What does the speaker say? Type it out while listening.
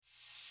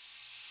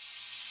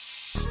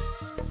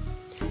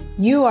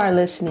You are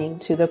listening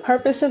to the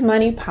Purpose of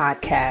Money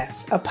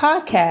podcast, a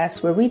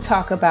podcast where we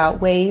talk about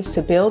ways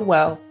to build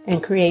wealth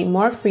and create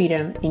more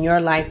freedom in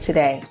your life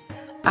today.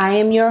 I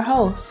am your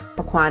host,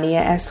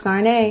 Aquania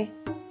Escarnet.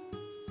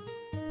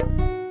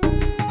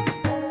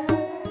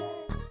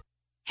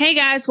 Hey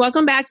guys,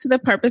 welcome back to the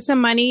Purpose of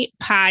Money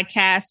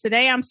podcast.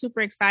 Today, I'm super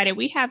excited.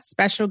 We have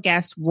special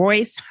guest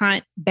Royce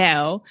Hunt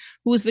Bell,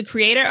 who is the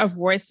creator of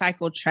Royce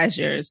Cycle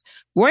Treasures.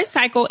 Royce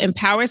Cycle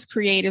empowers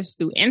creatives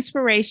through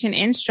inspiration,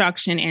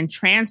 instruction, and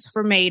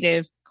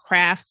transformative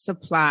craft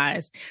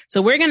supplies.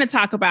 So we're going to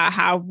talk about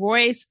how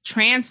Royce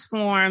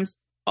transforms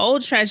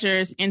old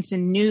treasures into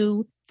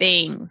new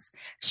things.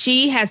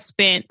 She has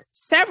spent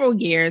several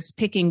years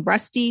picking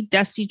rusty,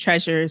 dusty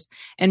treasures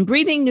and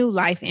breathing new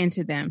life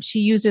into them. She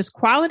uses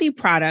quality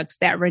products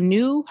that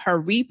renew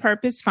her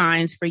repurposed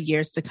finds for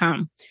years to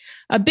come.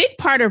 A big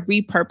part of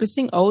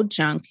repurposing old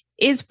junk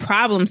is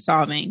problem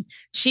solving.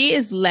 She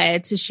is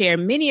led to share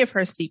many of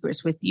her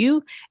secrets with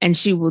you, and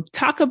she will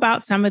talk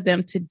about some of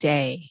them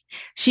today.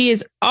 She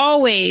has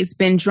always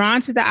been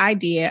drawn to the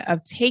idea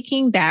of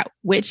taking that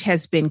which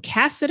has been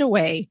casted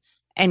away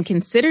and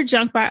considered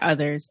junk by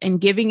others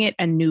and giving it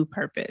a new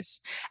purpose.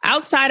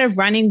 Outside of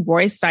running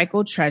Royce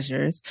Cycle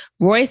Treasures,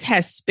 Royce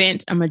has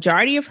spent a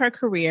majority of her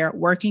career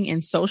working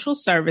in social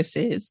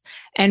services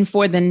and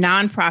for the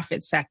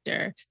nonprofit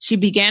sector. She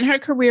began her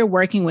career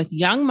working with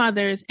young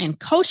mothers and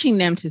coaching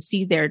them to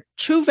see their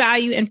true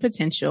value and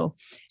potential.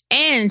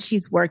 And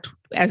she's worked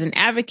as an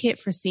advocate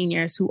for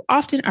seniors who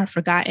often are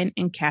forgotten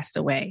and cast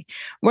away.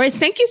 Royce,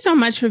 thank you so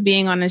much for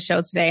being on the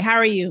show today. How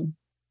are you?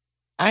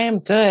 I am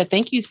good.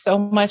 Thank you so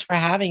much for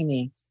having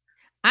me.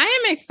 I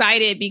am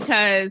excited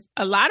because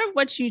a lot of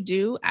what you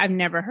do, I've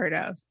never heard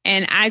of.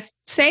 And I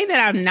say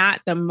that I'm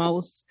not the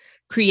most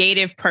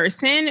creative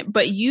person,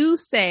 but you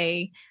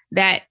say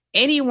that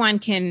anyone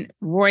can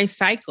Royce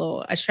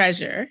cycle a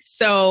treasure.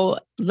 So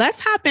let's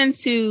hop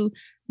into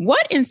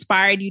what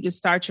inspired you to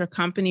start your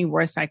company,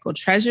 Royce Cycle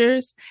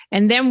Treasures.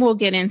 And then we'll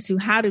get into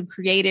how do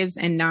creatives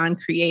and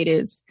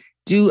non-creatives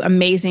do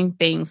amazing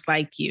things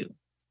like you.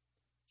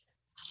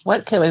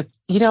 What could,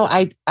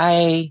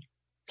 I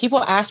people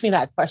ask me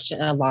that question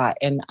a lot,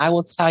 and I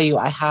will tell you,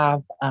 I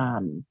have,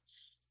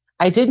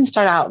 I didn't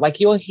start out like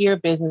you'll hear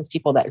business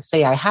people that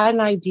say I had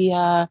an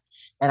idea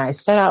and I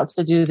set out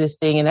to do this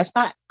thing. And that's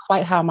not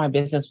quite how my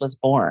business was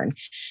born.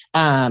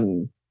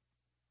 I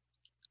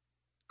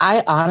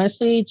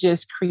honestly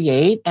just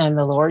create, and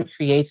the Lord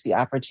creates the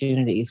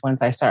opportunities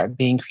once I start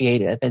being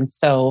creative. And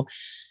so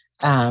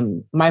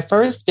my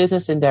first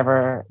business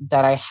endeavor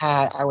that I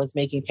had, I was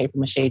making paper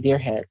mache deer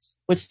heads,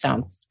 which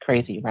sounds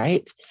crazy,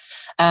 right?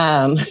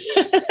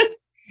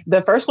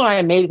 The first one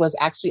I made was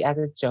actually as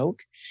a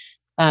joke,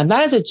 not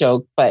as a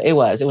joke, but it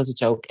was a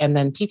joke. And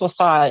then people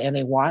saw it and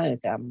they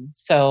wanted them.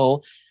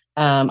 So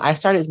I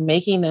started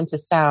making them to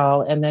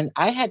sell. And then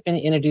I had been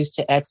introduced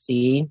to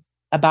Etsy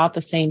about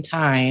the same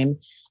time.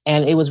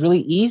 And it was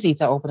really easy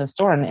to open a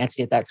store on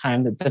Etsy at that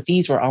time. The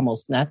fees were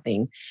almost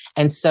nothing.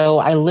 And so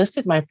I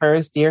listed my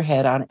first deer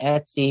head on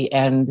Etsy.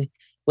 And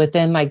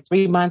within like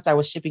 3 months, I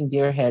was shipping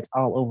deer heads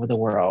all over the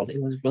world.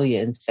 It was really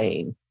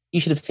insane.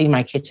 You should have seen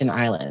my kitchen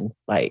island.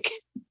 Like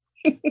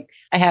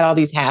I had all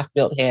these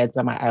half-built heads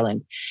on my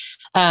island.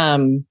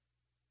 And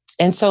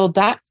so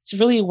that's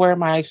really where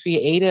my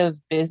creative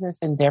business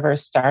endeavor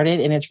started.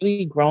 And it's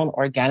really grown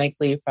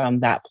organically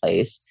from that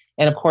place.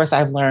 And of course,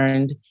 I've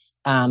learned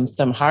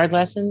some hard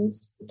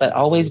lessons, but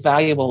always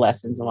valuable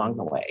lessons along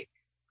the way.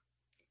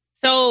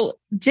 So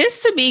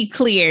just to be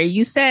clear,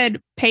 you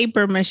said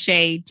paper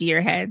mache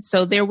deer head.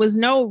 So there was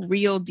no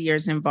real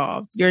deers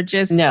involved. You're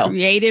just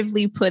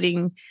creatively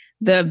putting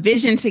the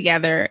vision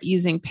together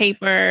using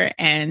paper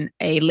and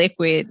a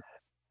liquid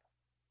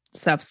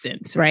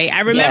substance, right? I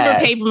remember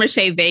paper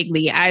mache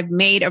vaguely. I've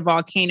made a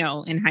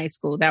volcano in high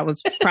school. That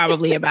was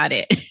probably about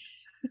it.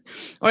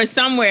 Or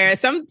somewhere,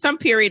 some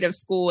period of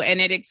school,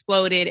 and it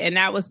exploded. And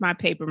that was my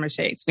paper mache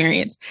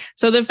experience.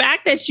 So the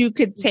fact that you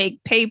could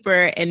take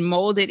paper and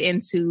mold it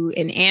into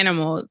an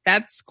animal,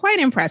 that's quite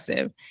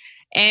impressive.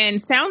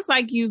 And sounds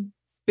like you've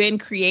been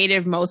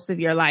creative most of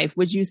your life.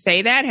 Would you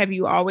say that? Have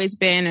you always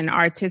been an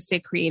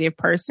artistic, creative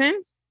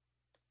person?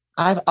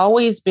 I've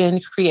always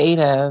been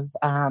creative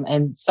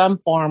in some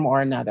form or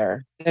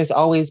another. There's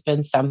always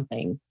been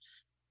something.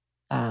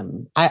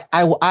 I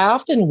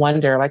often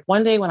wonder, like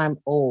one day when I'm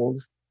old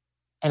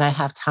and I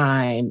have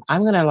time,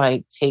 I'm going to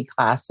like take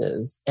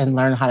classes and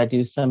learn how to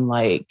do some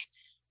like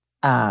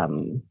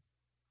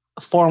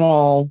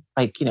formal,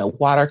 like,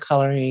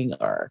 watercoloring,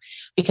 or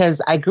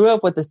because I grew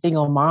up with a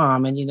single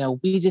mom and,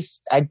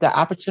 the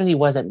opportunity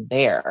wasn't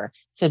there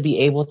to be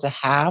able to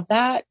have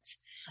that.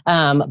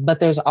 But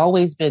there's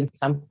always been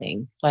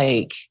something,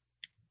 like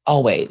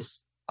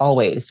always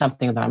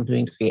something that I'm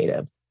doing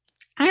creative.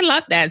 I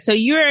love that. So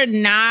you're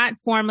not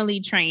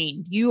formally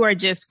trained. You are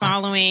just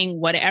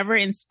following whatever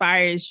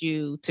inspires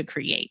you to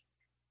create.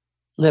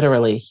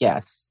 Literally,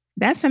 yes.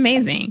 That's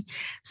amazing.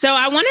 So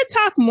I want to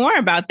talk more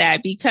about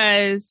that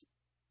because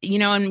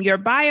in your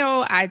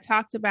bio, I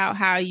talked about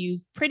how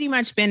you've pretty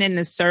much been in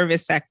the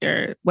service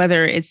sector,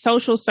 whether it's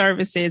social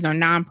services or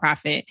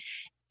nonprofit,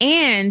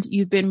 and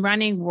you've been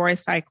running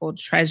Royce Cycle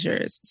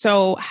Treasures.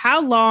 So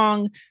how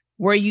long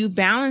were you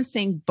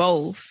balancing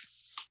both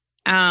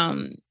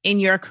in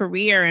your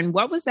career, and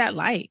what was that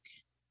like?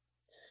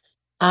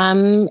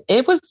 There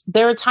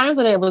were times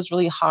when it was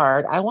really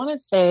hard. I want to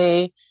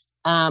say,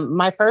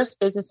 my first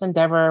business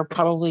endeavor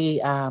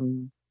probably,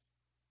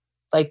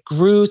 like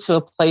grew to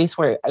a place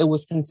where it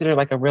was considered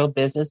like a real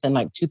business in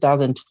like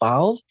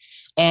 2012.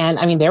 And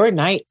I mean, there were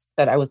nights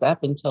that I was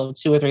up until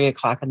 2 or 3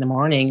 o'clock in the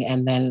morning,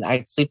 and then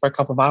I'd sleep for a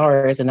couple of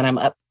hours, and then I'm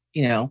up,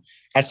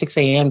 at 6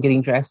 a.m.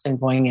 getting dressed and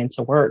going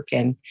into work.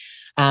 And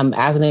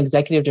as an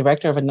executive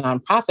director of a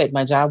nonprofit,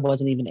 my job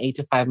wasn't even 8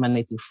 to 5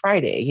 Monday through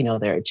Friday.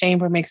 There are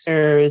chamber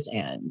mixers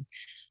and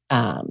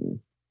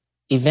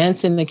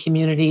events in the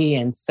community.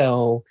 And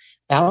so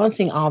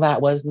balancing all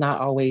that was not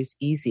always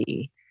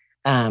easy.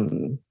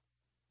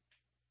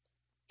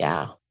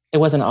 Yeah, it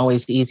wasn't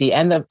always easy.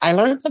 And I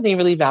learned something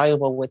really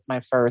valuable with I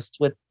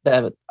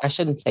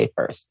shouldn't say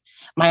first.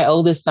 My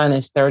oldest son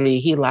is 30.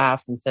 He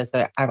laughs and says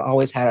that I've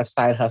always had a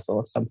side hustle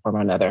of some form or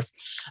another.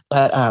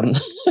 But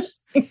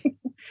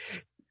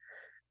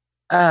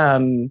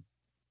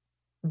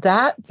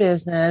that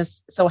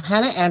business, so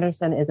Hannah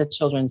Anderson is a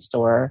children's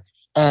store,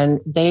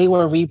 and they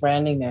were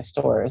rebranding their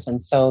stores.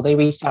 And so they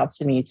reached out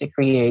to me to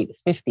create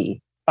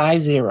 50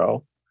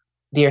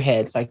 deer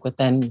heads, like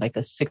within like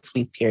a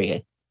 6-week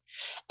period.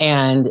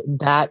 And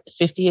that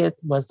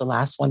 50th was the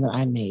last one that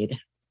I made.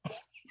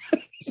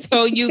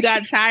 So you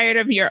got tired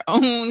of your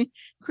own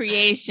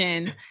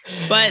creation,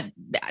 but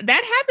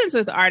that happens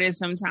with artists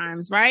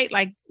sometimes, right?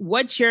 Like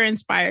what you're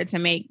inspired to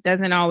make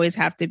doesn't always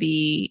have to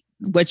be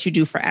what you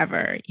do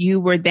forever. You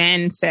were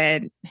then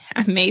said,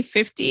 I made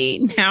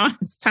 50. Now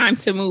it's time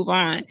to move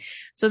on.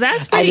 So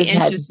that's pretty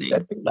interesting.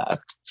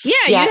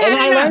 Yeah. And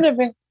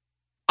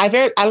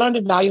I learned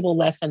a valuable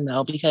lesson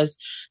though, because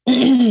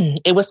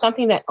it was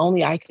something that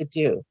only I could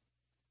do.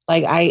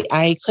 Like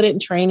I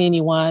couldn't train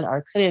anyone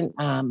or couldn't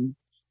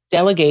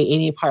delegate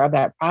any part of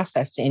that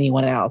process to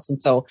anyone else. And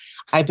so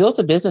I built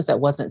a business that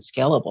wasn't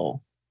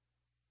scalable.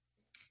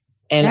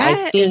 And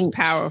that is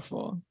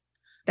powerful.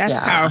 That's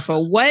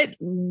powerful.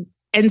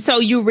 And so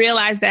you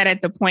realized that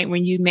at the point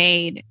when you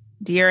made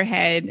deer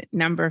head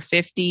number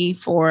 50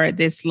 for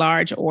this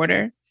large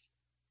order?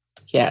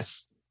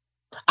 Yes.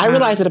 I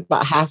realized it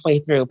about halfway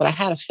through, but I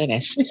had to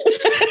finish.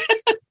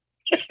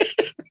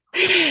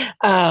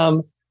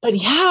 But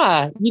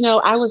yeah,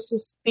 I was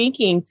just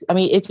thinking,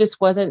 it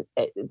just wasn't,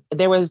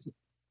 there was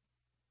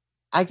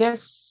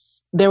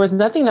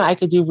nothing that I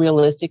could do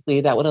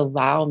realistically that would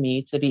allow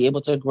me to be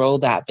able to grow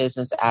that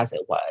business as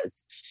it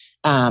was.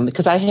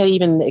 Because I had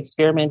even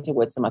experimented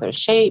with some other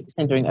shapes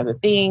and doing other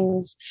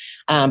things,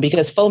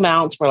 because faux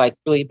mounts were like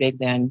really big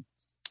then.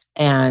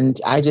 And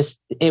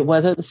it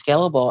wasn't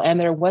scalable, and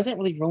there wasn't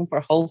really room for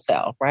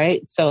wholesale,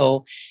 right?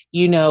 So,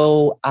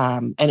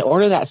 an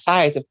order that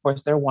size, of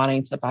course, they're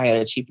wanting to buy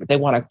it cheaper. They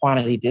want a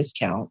quantity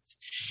discount,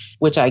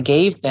 which I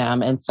gave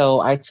them. And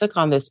so I took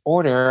on this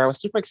order. I was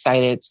super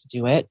excited to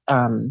do it.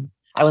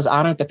 I was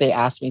honored that they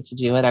asked me to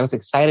do it. I was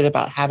excited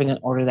about having an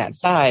order that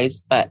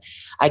size, but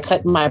I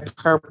cut my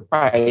per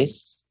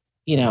price,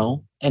 in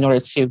order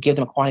to give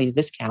them a quantity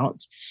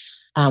discount.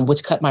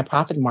 Which cut my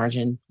profit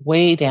margin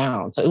way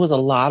down. So it was a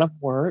lot of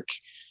work.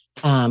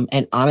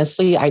 And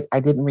honestly, I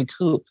didn't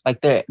recoup. Like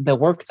the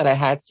work that I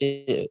had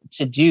to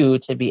do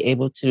to be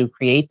able to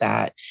create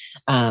that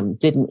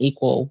didn't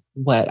equal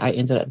what I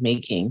ended up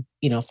making,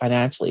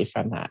 financially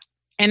from that.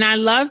 And I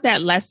love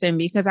that lesson,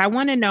 because I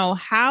want to know,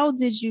 how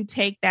did you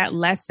take that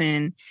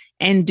lesson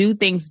and do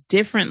things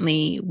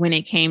differently when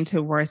it came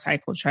to Royce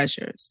Cycle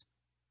Treasures?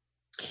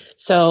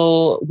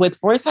 So with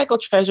Royce Cycle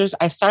Treasures,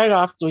 I started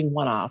off doing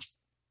one-offs.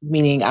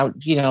 Meaning I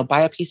would,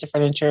 buy a piece of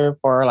furniture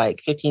for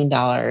like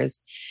 $15,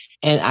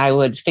 and I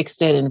would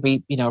fix it and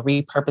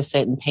repurpose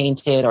it and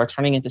paint it or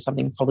turning it into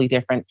something totally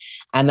different.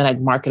 And then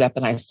I'd mark it up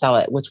and I'd sell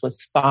it, which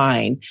was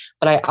fine.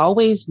 But I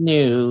always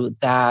knew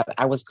that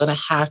I was going to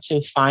have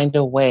to find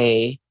a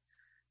way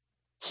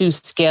to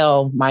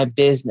scale my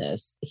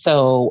business.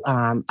 So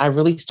I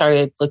really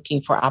started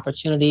looking for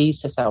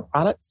opportunities to sell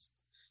products.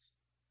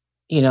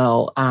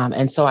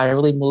 And so I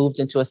really moved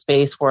into a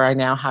space where I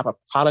now have a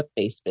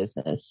product-based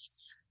business.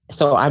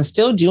 So I'm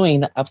still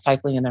doing the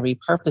upcycling and the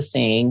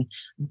repurposing,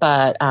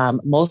 but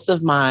most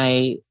of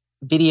my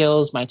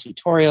videos, my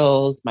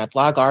tutorials, my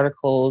blog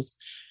articles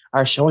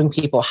are showing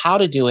people how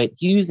to do it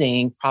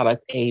using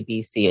product A,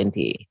 B, C, and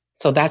D.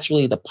 So that's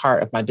really the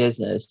part of my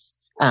business.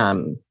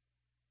 That's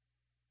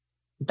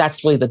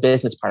really the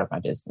business part of my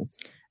business.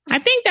 I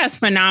think that's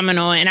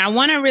phenomenal. And I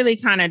want to really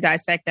kind of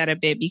dissect that a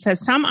bit,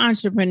 because some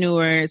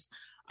entrepreneurs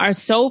are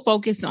so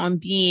focused on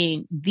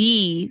being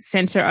the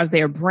center of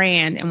their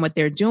brand and what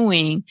they're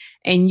doing.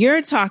 And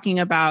you're talking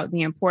about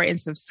the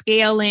importance of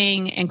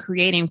scaling and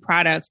creating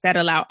products that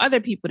allow other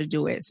people to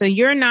do it. So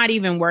you're not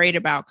even worried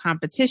about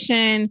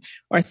competition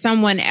or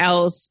someone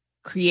else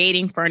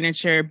creating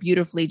furniture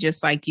beautifully,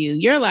 just like you.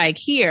 You're like,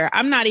 here,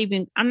 I'm not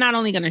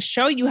only going to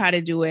show you how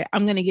to do it,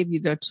 I'm going to give you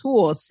the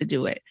tools to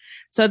do it.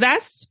 So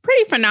that's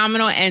pretty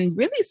phenomenal and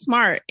really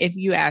smart, if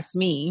you ask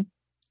me.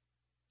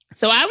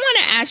 So I want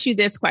to ask you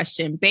this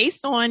question.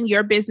 Based on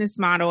your business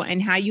model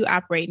and how you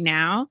operate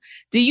now,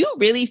 do you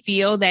really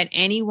feel that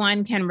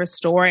anyone can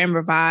restore and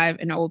revive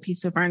an old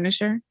piece of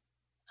furniture?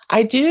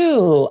 I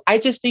do. I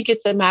just think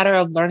it's a matter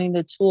of learning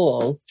the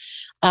tools.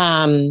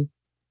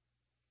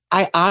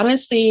 I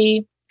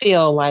honestly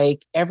feel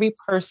like every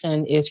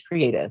person is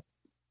creative.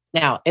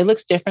 Now, it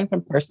looks different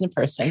from person to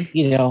person.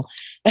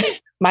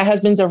 My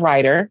husband's a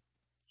writer.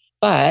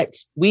 But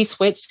we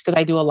switched because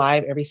I do a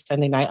live every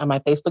Sunday night on my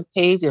Facebook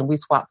page, and we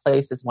swapped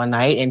places one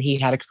night, and he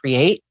had to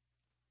create.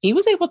 He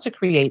was able to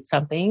create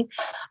something.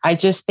 I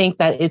just think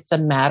that it's a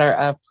matter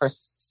of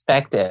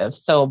perspective.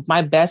 So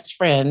my best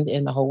friend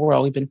in the whole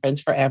world, we've been friends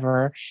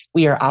forever.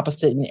 We are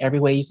opposite in every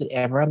way you could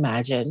ever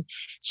imagine.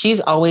 She's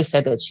always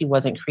said that she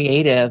wasn't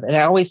creative. And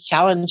I always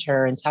challenge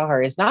her and tell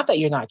her, it's not that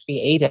you're not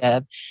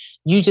creative.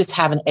 You just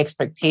have an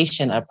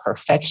expectation of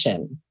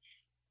perfection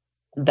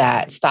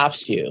that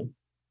stops you.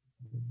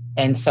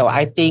 And so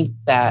I think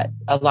that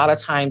a lot of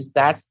times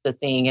that's the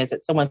thing, is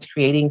that someone's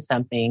creating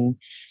something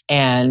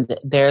and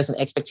there's an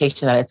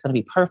expectation that it's going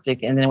to be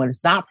perfect. And then when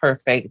it's not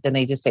perfect, then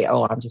they just say,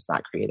 oh, I'm just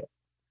not creative.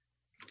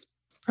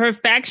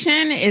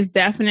 Perfection is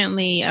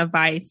definitely a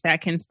vice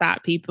that can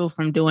stop people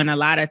from doing a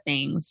lot of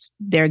things.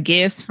 They're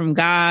gifts from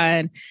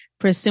God,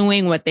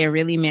 pursuing what they're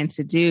really meant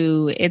to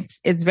do.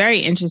 It's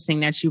very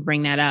interesting that you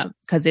bring that up,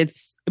 because it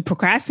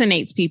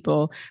procrastinates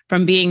people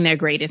from being their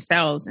greatest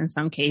selves in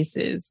some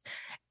cases.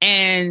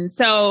 And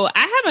so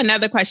I have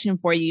another question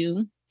for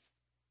you.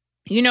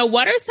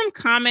 What are some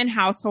common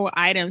household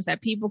items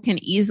that people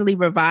can easily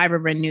revive or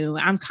renew?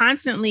 I'm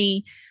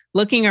constantly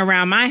looking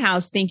around my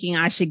house thinking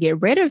I should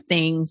get rid of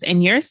things.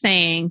 And you're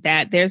saying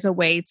that there's a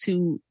way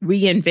to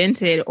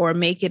reinvent it or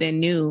make it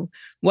anew.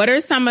 What are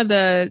some of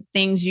the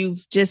things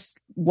you've just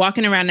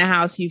walking around the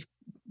house you've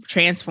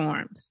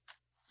transformed?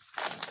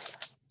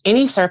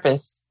 Any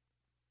surface.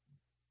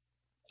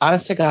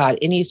 Honest to God,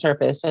 any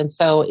surface. And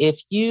so if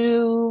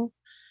you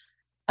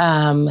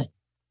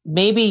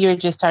maybe you're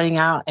just starting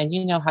out and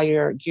you know how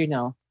your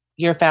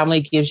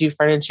family gives you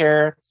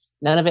furniture,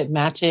 none of it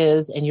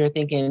matches. And you're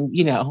thinking,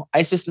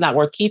 it's just not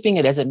worth keeping.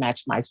 It doesn't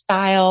match my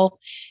style.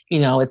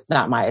 It's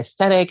not my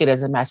aesthetic. It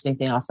doesn't match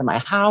anything else in my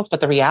house.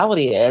 But the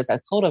reality is a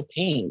coat of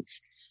paint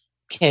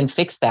can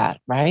fix that,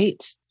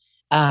 right?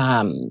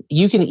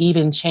 You can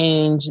even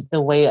change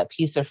the way a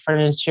piece of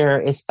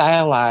furniture is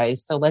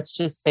stylized. So let's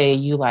just say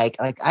you like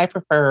I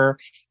prefer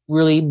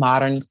really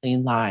modern,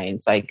 clean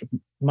lines, like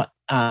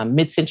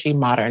mid-century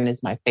modern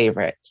is my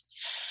favorite.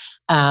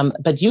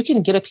 But you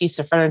can get a piece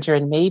of furniture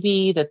and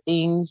maybe the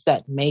things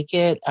that make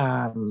it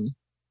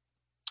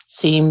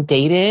seem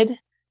dated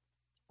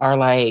are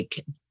like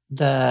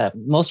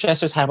most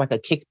dressers have like a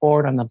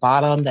kickboard on the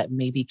bottom that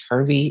may be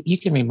curvy. You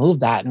can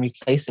remove that and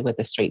replace it with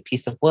a straight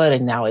piece of wood,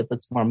 and now it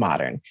looks more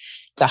modern.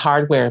 The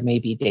hardware may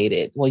be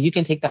dated. Well, you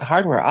can take the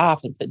hardware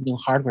off and put new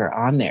hardware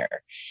on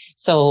there.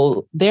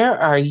 So there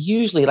are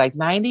usually like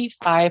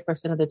 95%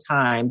 of the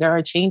time, there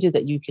are changes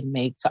that you can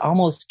make to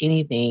almost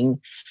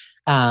anything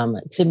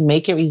to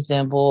make it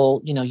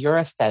resemble, your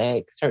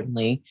aesthetic,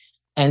 certainly,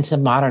 and to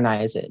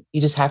modernize it.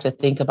 You just have to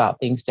think about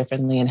things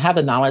differently and have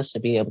the knowledge to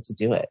be able to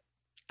do it.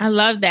 I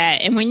love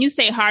that. And when you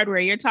say hardware,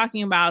 you're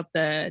talking about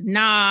the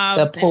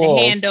knobs and the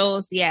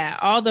handles. Yeah,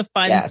 all the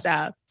fun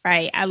stuff,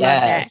 right? I love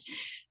that.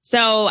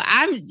 So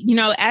I'm,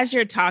 as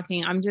you're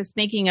talking, I'm just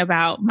thinking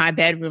about my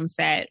bedroom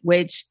set,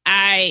 which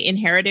I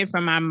inherited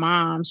from my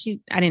mom.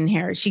 I didn't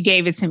inherit, she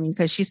gave it to me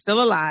because she's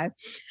still alive.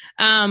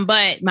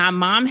 But my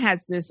mom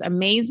has this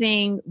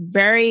amazing,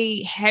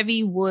 very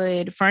heavy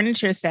wood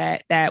furniture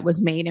set that was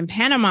made in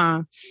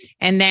Panama.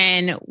 And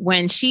then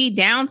when she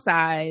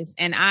downsized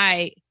and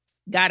I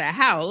got a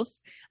house,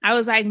 I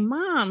was like,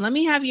 Mom, let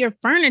me have your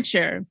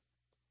furniture.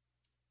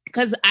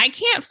 Because I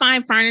can't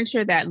find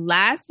furniture that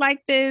lasts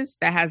like this,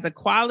 that has the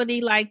quality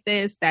like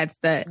this, that's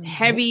the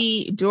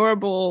heavy,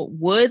 durable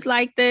wood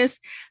like this.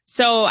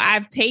 So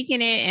I've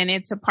taken it and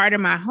it's a part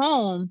of my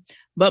home.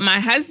 But my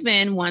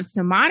husband wants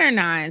to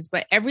modernize.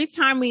 But every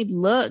time we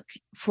look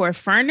for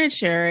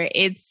furniture,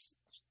 it's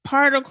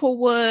particle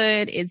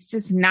wood. It's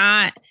just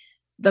not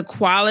the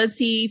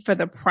quality for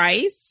the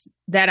price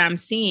that I'm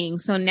seeing.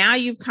 So now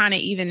you've kind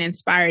of even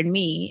inspired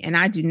me. And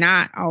I do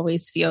not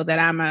always feel that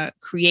I'm a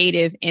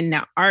creative in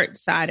the art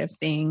side of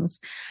things,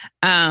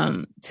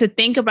 to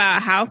think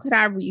about how could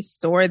I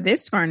restore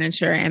this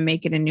furniture and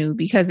make it anew,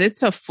 because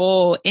it's a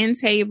full end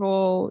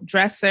table,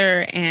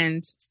 dresser,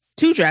 and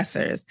 2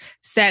 dressers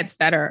sets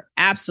that are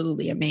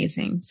absolutely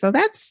amazing. So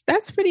that's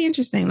pretty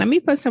interesting. Let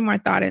me put some more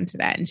thought into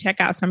that and check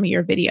out some of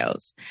your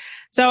videos.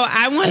 So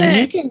I want to.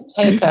 You can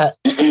take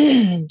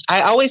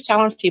I always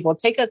challenge people,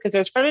 because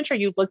there's furniture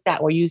you've looked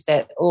at where you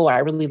said, oh, I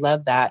really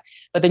love that.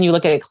 But then you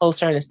look at it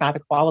closer and it's not the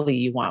quality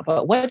you want.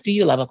 But what do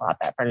you love about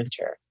that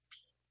furniture?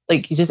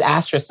 Like, you just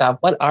ask yourself,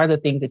 what are the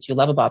things that you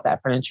love about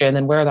that furniture? And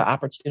then where are the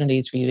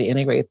opportunities for you to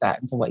integrate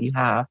that into what you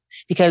have?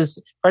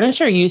 Because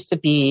furniture used to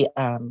be,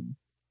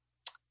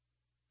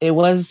 it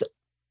was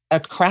a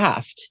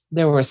craft.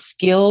 There were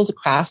skilled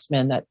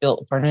craftsmen that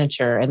built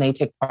furniture and they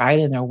took pride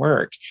in their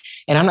work.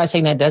 And I'm not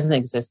saying that doesn't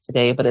exist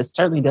today, but it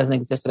certainly doesn't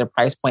exist at a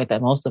price point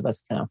that most of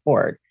us can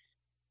afford.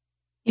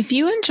 If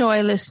you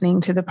enjoy listening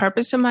to the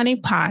Purpose of Money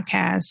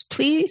podcast,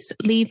 please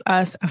leave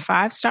us a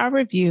 5-star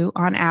review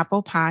on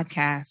Apple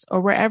Podcasts or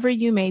wherever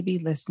you may be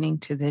listening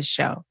to this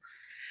show.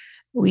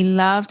 We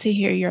love to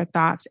hear your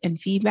thoughts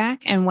and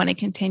feedback and want to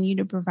continue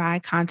to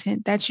provide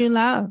content that you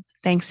love.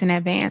 Thanks in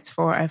advance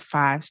for a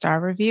 5-star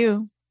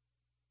review.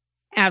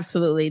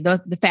 Absolutely.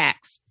 The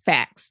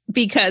facts,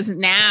 because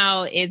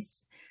now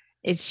it's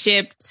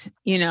shipped,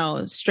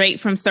 straight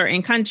from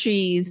certain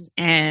countries,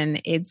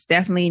 and it's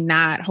definitely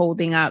not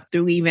holding up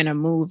through even a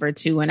move or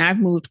two. And I've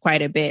moved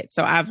quite a bit.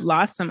 So I've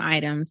lost some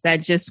items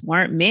that just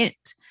weren't meant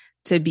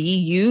to be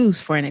used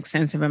for an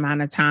extensive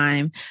amount of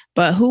time,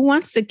 but who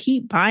wants to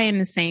keep buying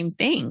the same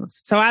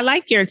things? So I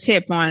like your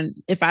tip on,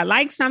 if I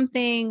like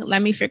something,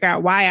 let me figure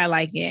out why I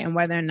like it and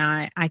whether or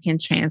not I can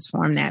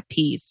transform that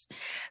piece.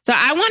 So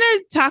I want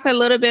to talk a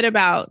little bit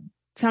about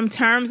some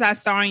terms I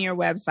saw on your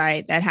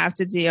website that have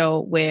to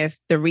deal with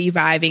the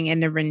reviving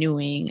and the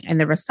renewing and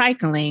the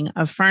recycling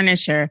of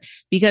furniture,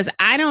 because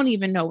I don't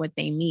even know what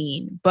they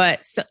mean.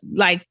 But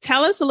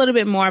tell us a little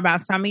bit more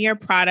about some of your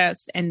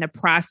products and the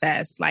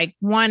process. Like,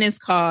 one is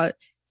called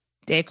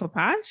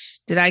decoupage.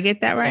 Did I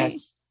get that right?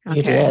 Yes,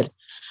 you did.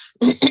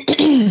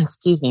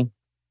 Excuse me.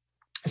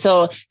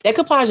 So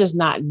decoupage is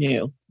not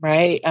new,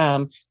 right?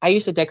 I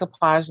used to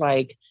decoupage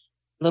like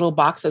little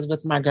boxes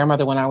with my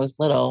grandmother when I was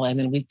little, and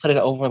then we put it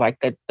over like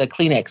the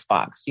Kleenex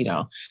box,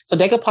 So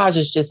decoupage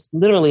is just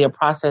literally a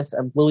process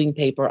of gluing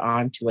paper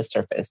onto a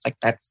surface. Like,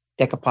 that's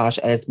decoupage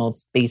at its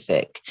most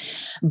basic.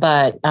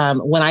 But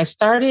when I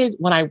started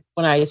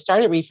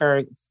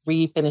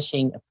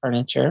refinishing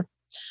furniture,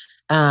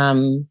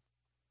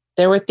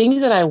 there were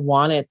things that I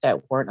wanted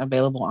that weren't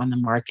available on the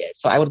market.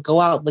 So I would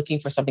go out looking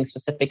for something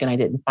specific and I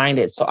didn't find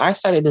it. So I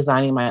started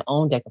designing my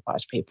own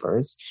decoupage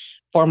papers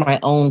for my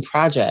own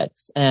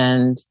projects.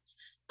 And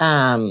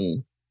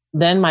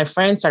then my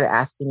friends started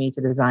asking me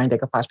to design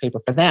decoupage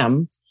paper for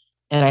them.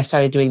 And I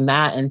started doing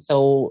that. And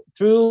so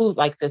through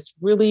like this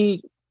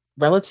really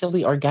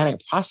relatively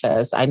organic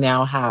process, I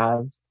now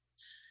have,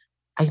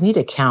 I need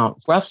to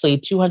count, roughly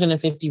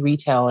 250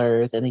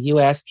 retailers in the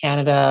US,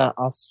 Canada,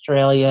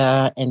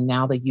 Australia, and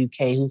now the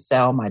UK who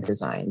sell my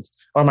designs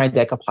or my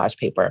decoupage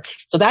paper.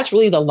 So that's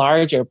really the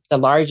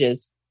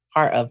largest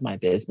part of my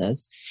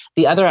business.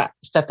 The other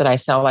stuff that I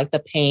sell, like the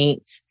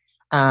paint,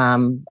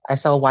 I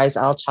sell Wise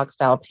Owl chalk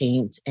style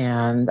paint,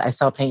 and I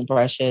sell paint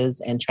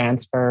brushes and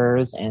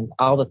transfers and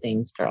all the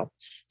things, girl,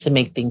 to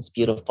make things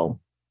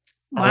beautiful.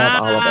 Wow. I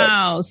love all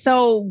of it.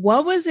 So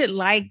what was it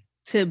like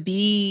to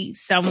be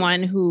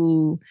someone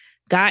who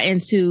got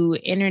into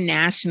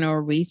international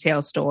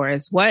retail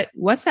stores?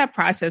 What's that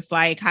process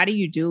like? How do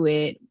you do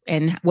it?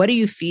 And what do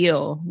you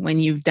feel when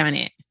you've done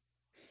it?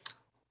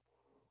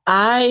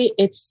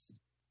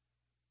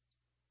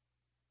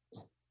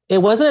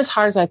 It wasn't as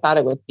hard as I thought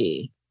it would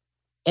be.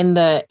 In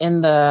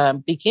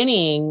the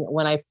beginning,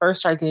 when I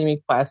first started getting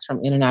requests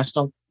from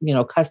international,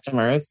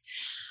 customers,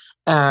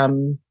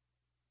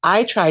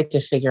 I tried to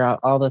figure out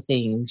all the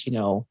things,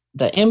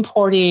 the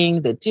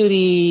importing, the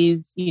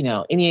duties,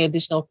 any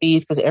additional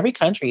fees, because every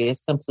country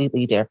is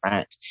completely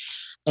different.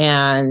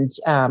 And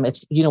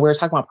it's, we were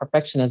talking about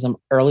perfectionism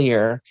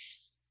earlier.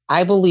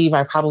 I believe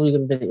I probably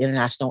would have been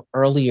international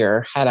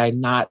earlier had I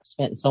not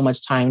spent so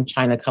much time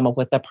trying to come up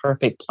with a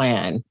perfect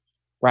plan,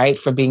 right,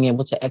 for being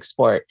able to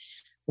export.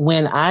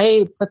 When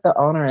I put the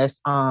onus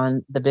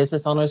on the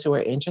business owners who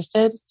were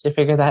interested to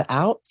figure that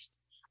out,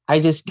 I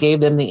just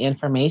gave them the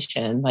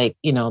information. Like,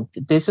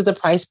 this is the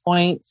price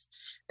points.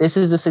 This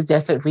is the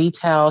suggested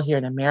retail here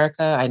in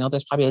America. I know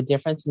there's probably a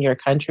difference in your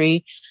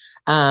country.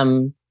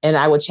 And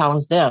I would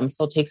challenge them.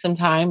 So take some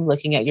time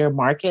looking at your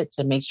market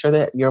to make sure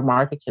that your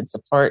market can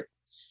support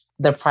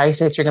the price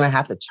that you're going to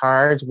have to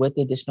charge with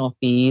the additional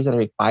fees that are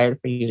required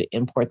for you to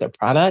import the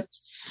product.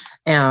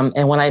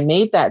 And when I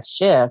made that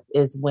shift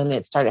is when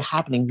it started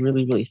happening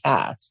really, really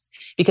fast,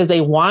 because they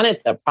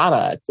wanted the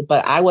product,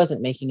 but I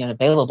wasn't making it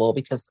available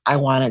because I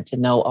wanted to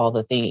know all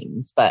the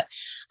things. But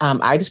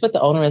I just put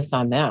the onus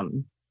on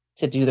them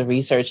to do the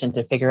research and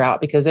to figure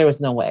out, because there was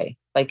no way.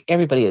 Like,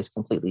 everybody is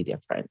completely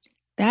different.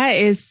 That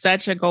is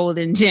such a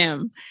golden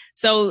gem.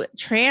 So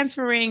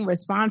transferring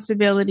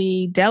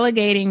responsibility,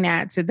 delegating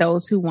that to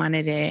those who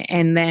wanted it,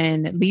 and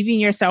then leaving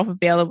yourself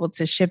available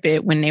to ship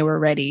it when they were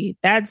ready.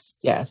 That's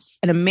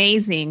an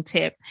amazing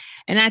tip.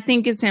 And I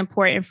think it's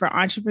important for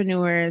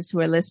entrepreneurs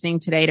who are listening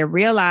today to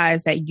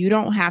realize that you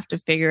don't have to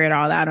figure it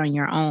all out on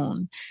your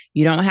own.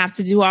 You don't have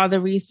to do all the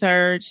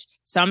research.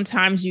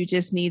 Sometimes you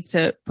just need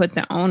to put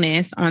the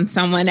onus on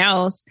someone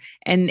else.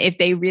 And if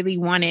they really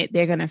want it,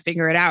 they're going to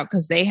figure it out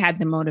because they had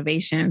the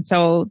motivation.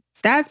 So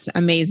that's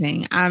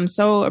amazing. I'm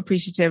so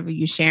appreciative of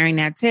you sharing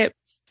that tip,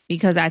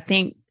 because I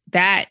think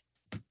that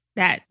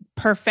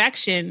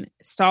perfection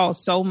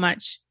stalls so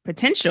much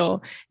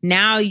potential.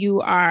 Now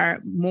you are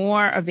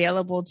more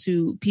available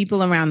to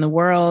people around the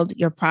world.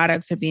 Your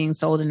products are being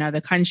sold in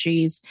other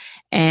countries,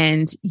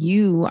 and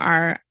you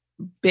are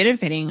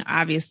benefiting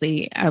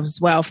obviously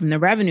as well from the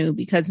revenue,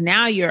 because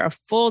now you're a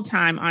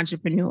full-time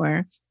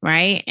entrepreneur,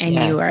 right? And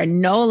Yes. you are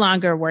no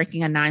longer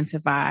working a 9 to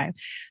 5.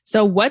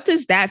 So what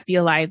does that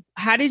feel like?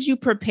 How did you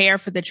prepare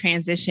for the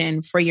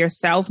transition for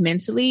yourself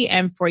mentally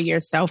and for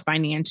yourself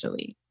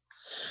financially?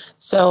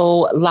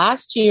 So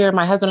last year,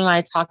 my husband and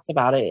I talked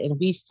about it, and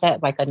we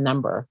set like a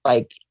number,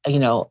 like,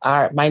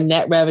 my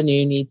net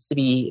revenue needs to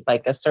be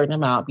like a certain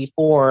amount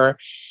before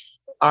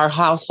our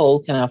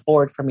household can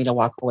afford for me to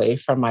walk away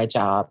from my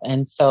job.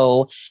 And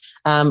so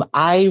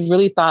I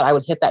really thought I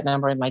would hit that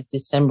number in like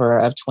December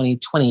of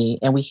 2020,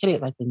 and we hit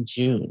it like in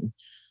June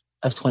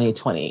of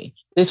 2020.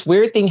 This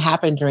weird thing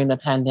happened during the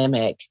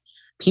pandemic.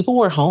 People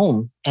were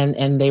home,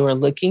 and they were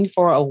looking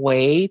for a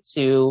way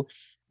to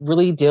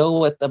really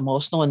deal with the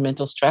emotional and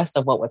mental stress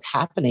of what was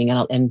happening.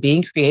 And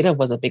being creative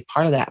was a big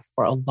part of that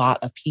for a lot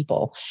of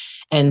people.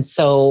 And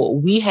so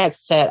we had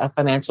set a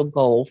financial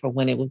goal for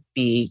when it would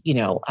be,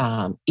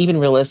 even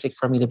realistic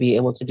for me to be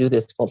able to do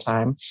this full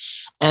time.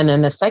 And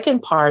then the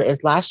second part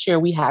is last year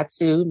we had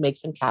to make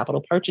some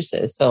capital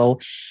purchases.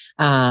 So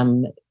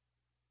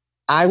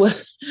I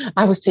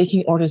was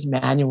taking orders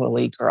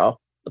manually,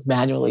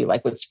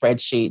 like with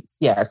spreadsheets.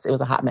 Yes, it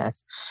was a hot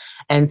mess.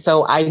 And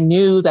so I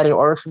knew that in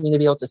order for me to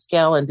be able to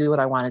scale and do what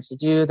I wanted to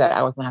do, that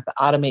I was going to have to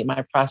automate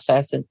my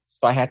process. And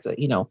so I had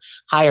to,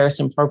 hire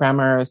some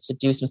programmers to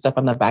do some stuff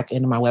on the back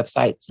end of my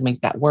website to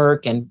make that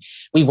work. And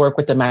we work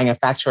with the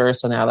manufacturer.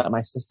 So now that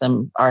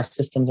our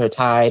systems are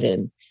tied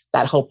and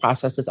that whole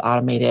process is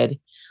automated.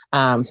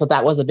 So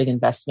that was a big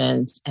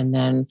investment. And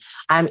then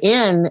I'm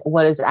in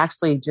what is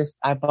actually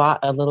I bought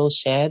a little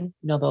shed,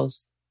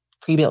 those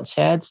pre-built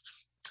sheds.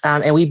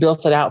 And we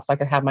built it out so I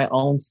could have my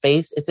own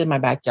space. It's in my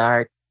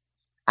backyard.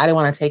 I didn't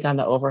want to take on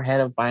the overhead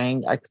of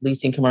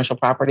leasing commercial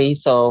property.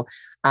 So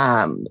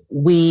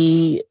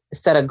we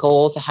set a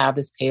goal to have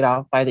this paid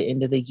off by the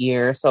end of the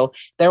year. So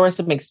there were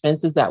some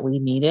expenses that we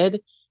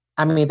needed.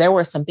 There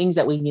were some things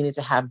that we needed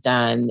to have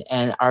done.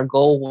 And our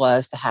goal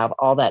was to have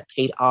all that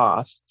paid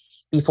off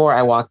before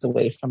I walked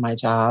away from my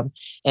job,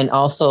 and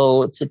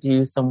also to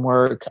do some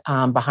work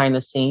behind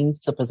the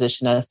scenes to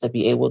position us to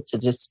be able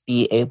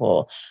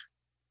to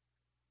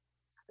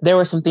there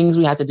were some things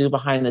we had to do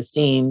behind the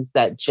scenes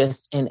that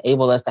just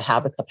enabled us to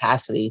have the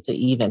capacity to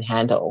even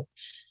handle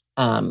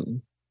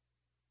the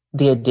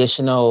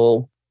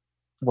additional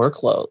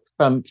workload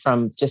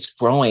from just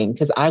growing.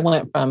 Because I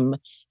went from,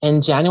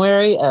 in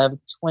January of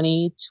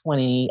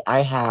 2020, I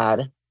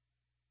had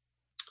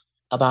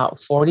about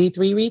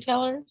 43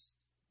 retailers.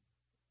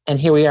 And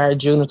here we are in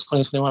June of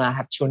 2021, I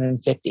have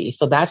 250.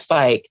 So that's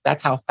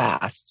how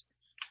fast.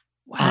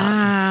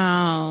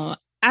 Wow.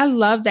 I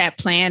love that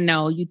plan,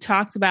 though. You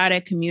talked about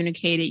it,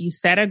 communicated, you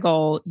set a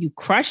goal, you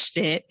crushed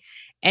it,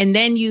 and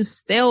then you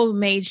still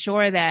made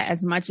sure that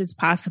as much as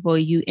possible,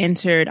 you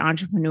entered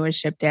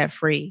entrepreneurship debt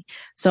free.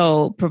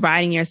 So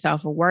providing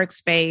yourself a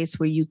workspace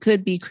where you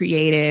could be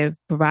creative,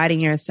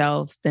 providing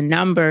yourself the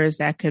numbers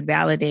that could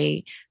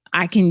validate,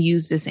 I can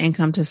use this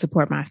income to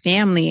support my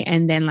family.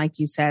 And then, like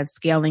you said,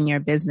 scaling your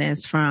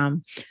business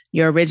from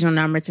your original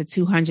number to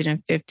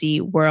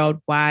 250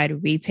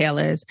 worldwide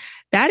retailers.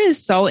 That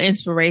is so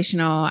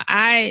inspirational.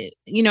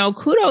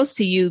 Kudos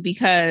to you,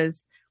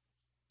 because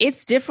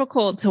it's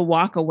difficult to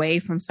walk away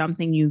from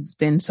something you've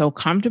been so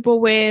comfortable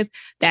with,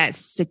 that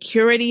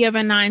security of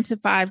a 9 to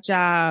 5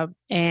 job.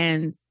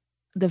 And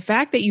the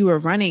fact that you were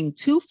running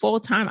 2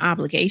 full-time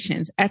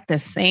obligations at the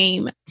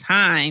same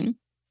time.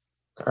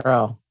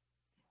 Girl.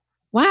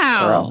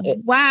 Wow.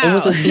 Wow. It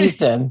was a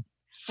season.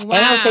 Wow. And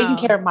I was taking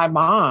care of my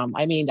mom.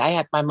 I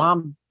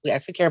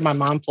took care of my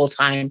mom full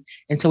time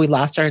until we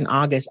lost her in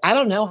August. I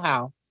don't know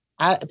how.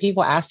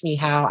 People ask me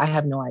how. I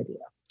have no idea.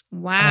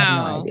 Wow. I have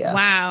no idea.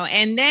 Wow.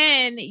 And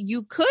then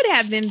you could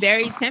have been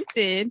very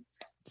tempted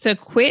to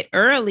quit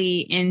early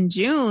in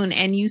June,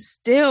 and you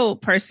still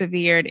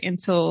persevered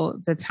until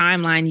the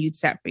timeline you'd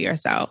set for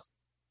yourself.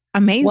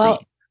 Amazing.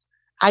 Well,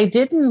 I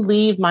didn't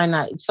leave my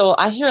night. So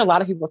I hear a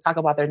lot of people talk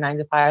about their 9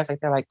 to 5s.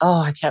 Like they're like,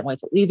 oh, I can't wait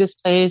to leave this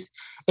place.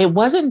 It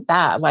wasn't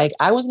that. Like,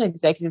 I was an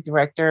executive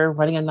director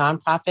running a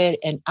nonprofit,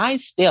 and I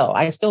still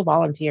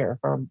volunteer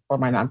for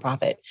my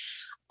nonprofit.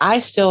 I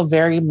still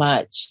very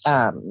much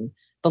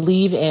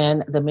believe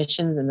in the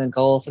missions and the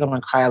goals. So I'm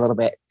going to cry a little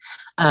bit.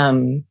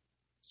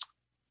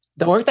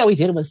 The work that we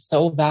did was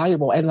so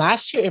valuable. And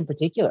last year in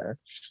particular,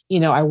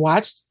 I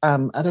watched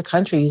other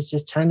countries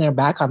just turn their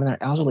back on their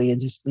elderly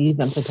and just leave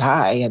them to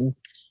die. And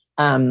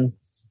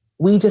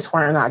we just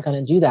were not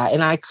going to do that.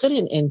 And I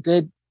couldn't, in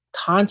good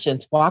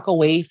conscience, walk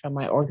away from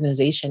my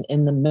organization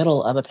in the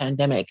middle of a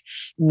pandemic,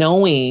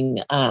 knowing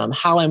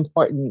how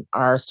important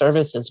our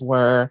services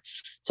were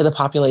to the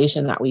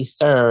population that we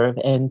serve.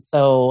 And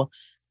so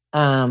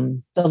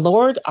the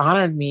Lord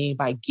honored me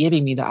by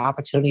giving me the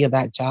opportunity of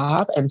that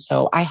job. And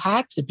so I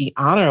had to be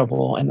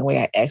honorable in the way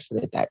I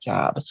exited that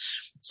job.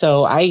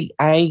 So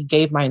I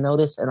gave my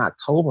notice in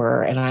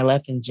October and I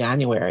left in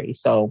January.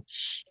 So,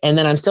 and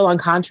then I'm still on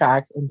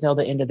contract until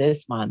the end of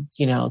this month,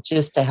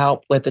 just to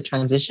help with the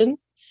transition,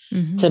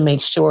 to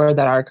make sure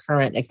that our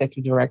current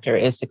executive director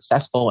is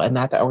successful and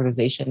that the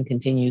organization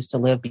continues to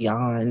live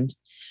beyond,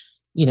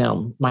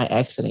 my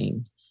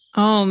exiting.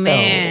 Oh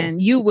man,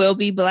 you will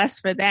be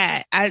blessed for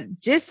that.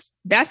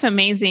 That's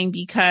amazing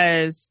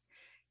because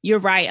you're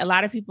right. A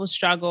lot of people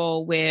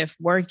struggle with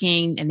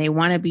working and they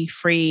want to be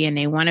free and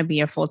they want to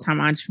be a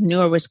full-time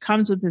entrepreneur, which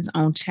comes with its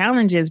own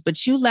challenges,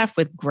 but you left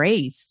with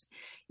grace.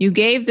 You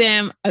gave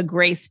them a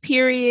grace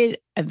period,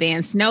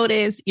 advance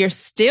notice. You're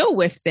still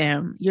with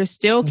them. You're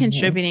still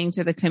contributing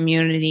to the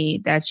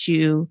community that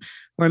you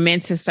were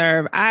meant to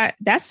serve.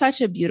 That's such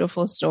a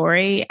beautiful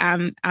story.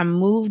 I'm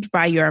moved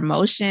by your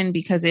emotion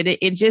because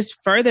it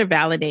just further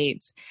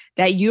validates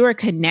that you are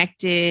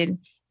connected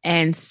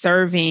and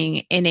serving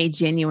in a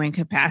genuine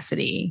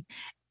capacity,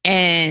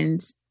 and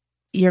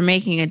you're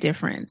making a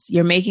difference.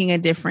 You're making a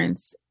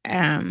difference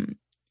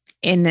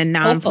in the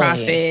nonprofit.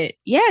 Hopefully.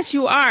 Yes,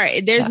 you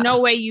are. There's no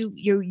way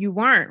you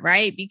weren't,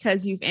 right?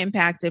 Because you've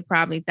impacted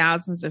probably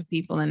thousands of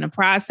people in the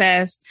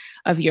process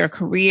of your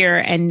career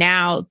and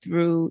now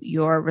through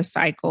your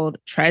recycled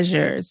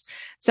treasures.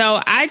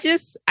 So I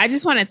just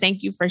want to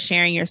thank you for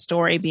sharing your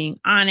story, being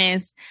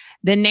honest.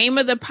 The name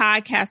of the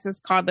podcast is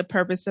called The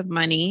Purpose of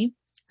Money.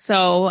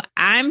 So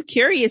I'm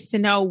curious to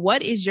know,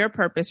 what is your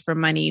purpose for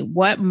money?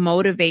 What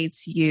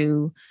motivates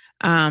you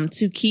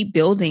to keep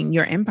building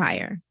your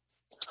empire?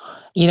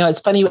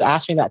 It's funny you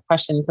asked me that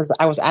question because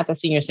I was at the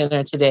senior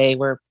center today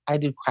where I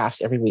do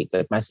crafts every week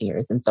with my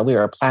seniors. And so we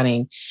were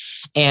planning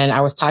and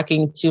I was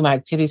talking to my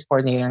activities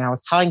coordinator and I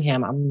was telling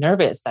him, I'm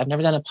nervous. I've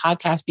never done a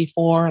podcast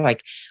before.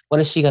 Like, what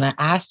is she going to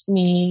ask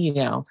me?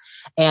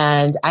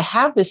 And I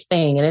have this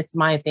thing, and it's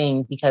my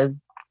thing, because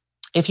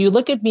if you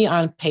look at me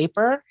on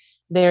paper,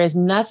 there is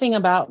nothing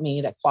about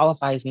me that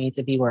qualifies me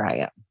to be where I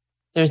am.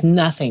 There's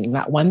nothing,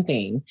 not one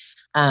thing,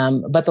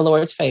 but the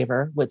Lord's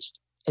favor, which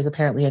is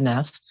apparently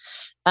enough.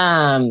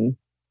 And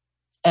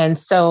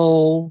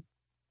so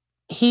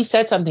he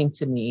said something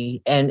to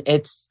me, and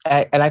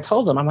I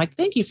told him, I'm like,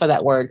 thank you for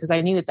that word, because I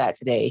needed that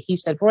today. He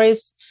said,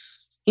 Royce,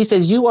 he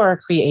says, you are a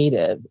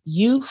creative.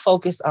 You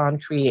focus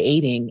on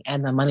creating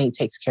and the money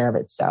takes care of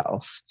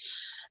itself.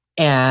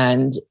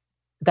 And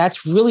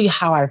that's really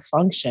how I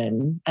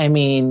function. I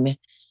mean,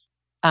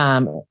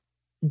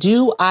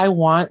 do I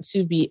want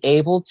to be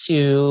able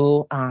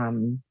to,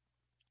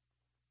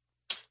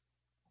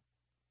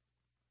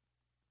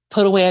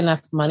 put away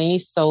enough money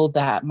so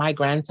that my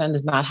grandson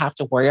does not have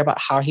to worry about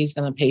how he's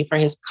going to pay for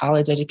his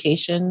college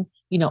education?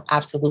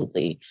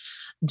 Absolutely.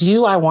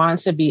 Do I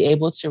want to be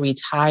able to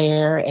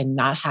retire and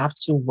not have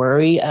to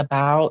worry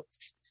about,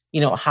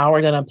 how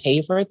we're going to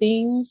pay for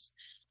things?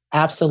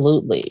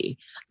 Absolutely.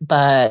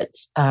 But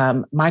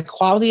my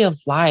quality of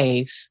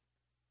life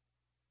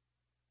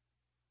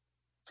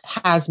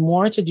has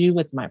more to do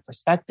with my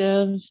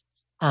perspective.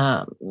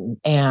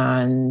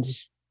 And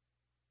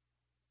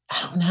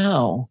I don't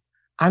know.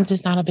 I'm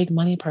just not a big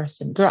money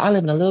person. Girl, I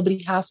live in a little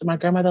bitty house that my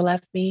grandmother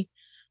left me.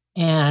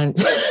 And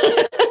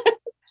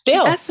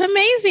still. That's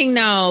amazing,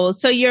 though.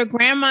 So your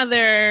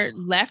grandmother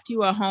left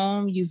you a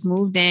home. You've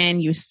moved in.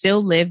 You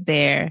still live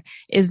there.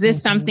 Is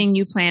this something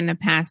you plan to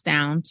pass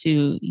down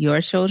to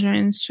your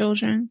children's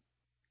children?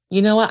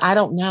 You know what? I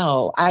don't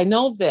know. I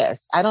know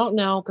this. I don't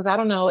know because I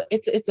don't know.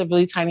 It's a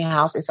really tiny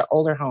house. It's an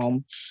older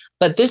home.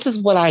 But this is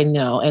what I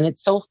know. And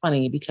it's so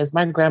funny because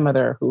my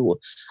grandmother, who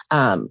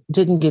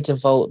didn't get to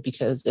vote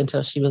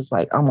until she was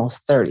like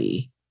almost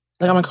 30.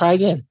 Like, I'm going to cry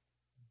again.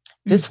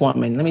 This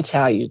woman, let me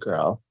tell you,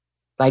 girl,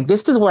 like,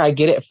 this is where I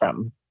get it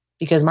from.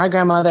 Because my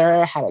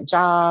grandmother had a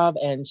job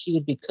and she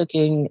would be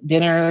cooking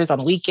dinners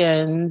on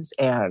weekends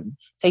and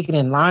taking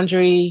in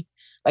laundry,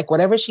 like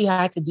whatever she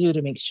had to do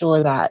to make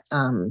sure that,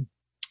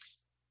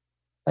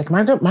 like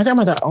my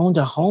grandmother owned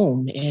a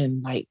home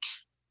in, like,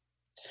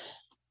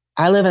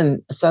 I live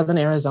in Southern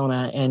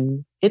Arizona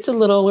and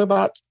we're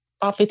about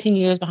 15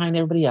 years behind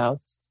everybody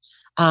else.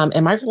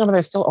 And my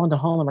grandmother still owned a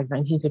home in like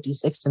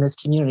 1956 in this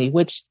community,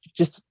 which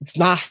just is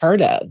not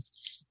heard of.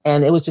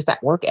 And it was just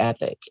that work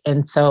ethic.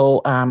 And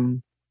so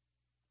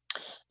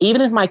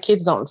even if my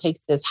kids don't take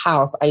this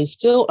house, I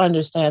still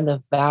understand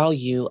the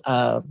value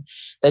of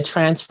the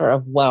transfer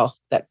of wealth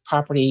that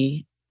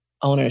property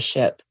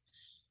ownership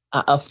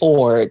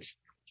affords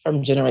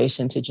from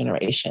generation to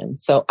generation.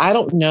 So I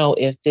don't know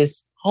if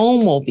this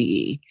home will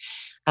be,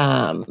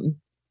 somebody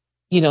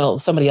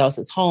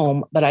else's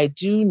home, but I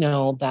do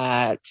know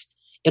that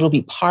it'll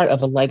be part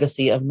of a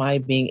legacy of my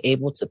being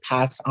able to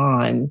pass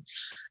on,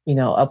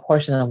 a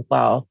portion of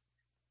wealth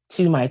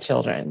to my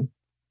children.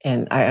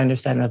 And I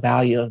understand the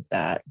value of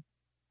that.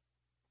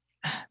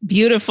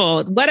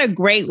 Beautiful. What a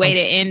great way to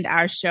end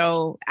our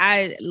show.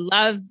 I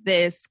love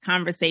this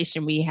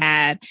conversation we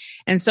had.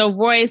 And so,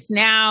 Royce,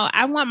 now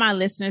I want my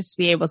listeners to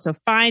be able to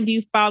find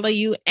you, follow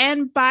you,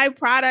 and buy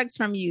products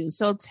from you.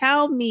 So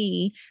tell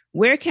me,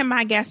 where can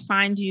my guests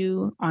find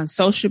you on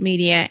social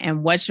media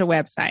and what's your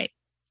website?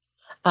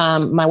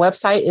 My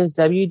website is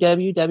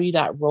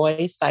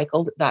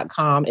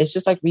www.roycycled.com. It's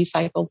just like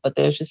recycled, but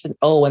there's just an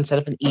O instead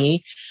of an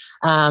E.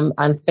 On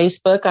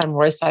Facebook, I'm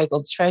Royce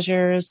Cycled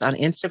Treasures. On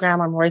Instagram,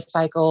 I'm Royce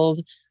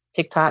Cycled.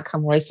 TikTok,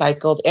 I'm Royce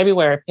Cycled.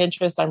 Everywhere,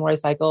 Pinterest, I'm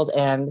Royce Cycled.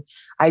 And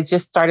I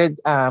just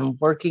started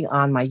working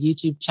on my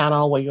YouTube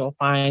channel where you'll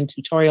find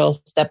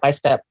tutorials,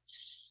 step-by-step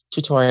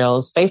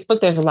tutorials. Facebook,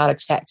 there's a lot of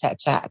chat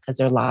because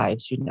they're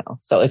lives,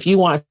 So if you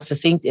want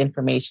succinct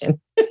information,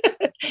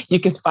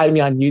 you can find me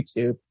on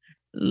YouTube.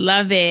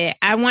 Love it.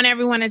 I want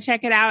everyone to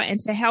check it out. And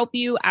to help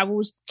you, I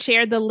will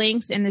share the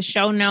links in the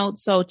show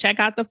notes. So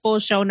check out the full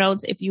show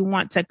notes if you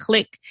want to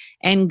click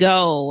and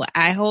go.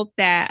 I hope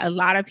that a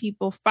lot of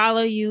people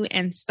follow you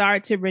and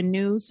start to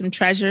renew some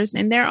treasures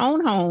in their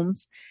own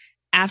homes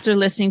after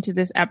listening to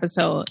this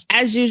episode.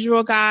 As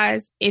usual,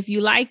 guys, if you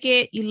like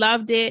it, you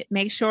loved it,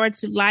 make sure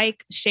to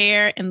like,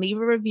 share, and leave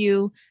a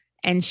review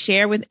and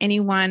share with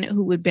anyone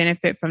who would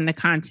benefit from the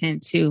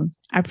content too.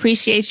 I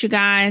appreciate you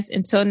guys.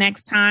 Until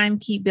next time,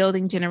 keep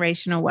building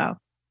generational wealth.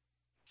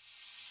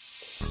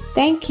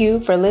 Thank you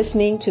for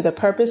listening to the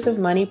Purpose of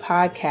Money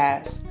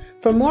podcast.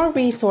 For more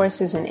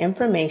resources and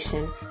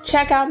information,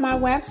 check out my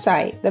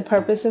website,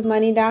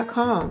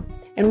 thepurposeofmoney.com.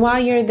 And while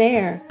you're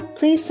there,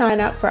 please sign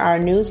up for our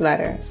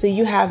newsletter so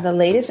you have the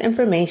latest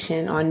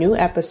information on new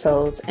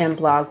episodes and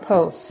blog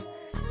posts.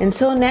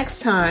 Until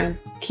next time,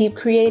 keep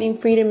creating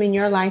freedom in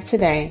your life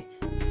today.